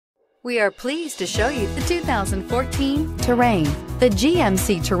We are pleased to show you the 2014 Terrain. The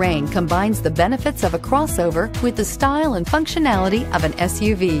GMC Terrain combines the benefits of a crossover with the style and functionality of an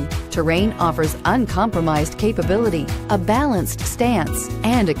SUV. Terrain offers uncompromised capability, a balanced stance,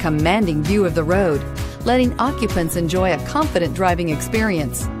 and a commanding view of the road, letting occupants enjoy a confident driving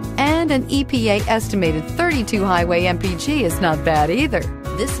experience. And an EPA estimated 32 highway MPG is not bad either.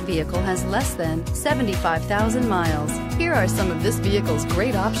 This vehicle has less than 75,000 miles. Here are some of this vehicle's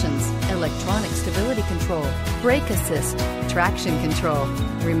great options: electronic stability control, brake assist, traction control,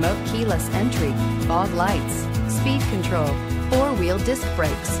 remote keyless entry, fog lights, speed control, four-wheel disc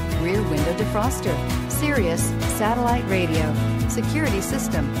brakes, rear window defroster, Sirius satellite radio, security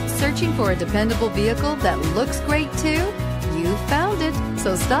system. Searching for a dependable vehicle that looks great too? You found it,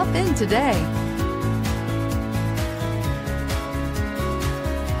 so stop in today.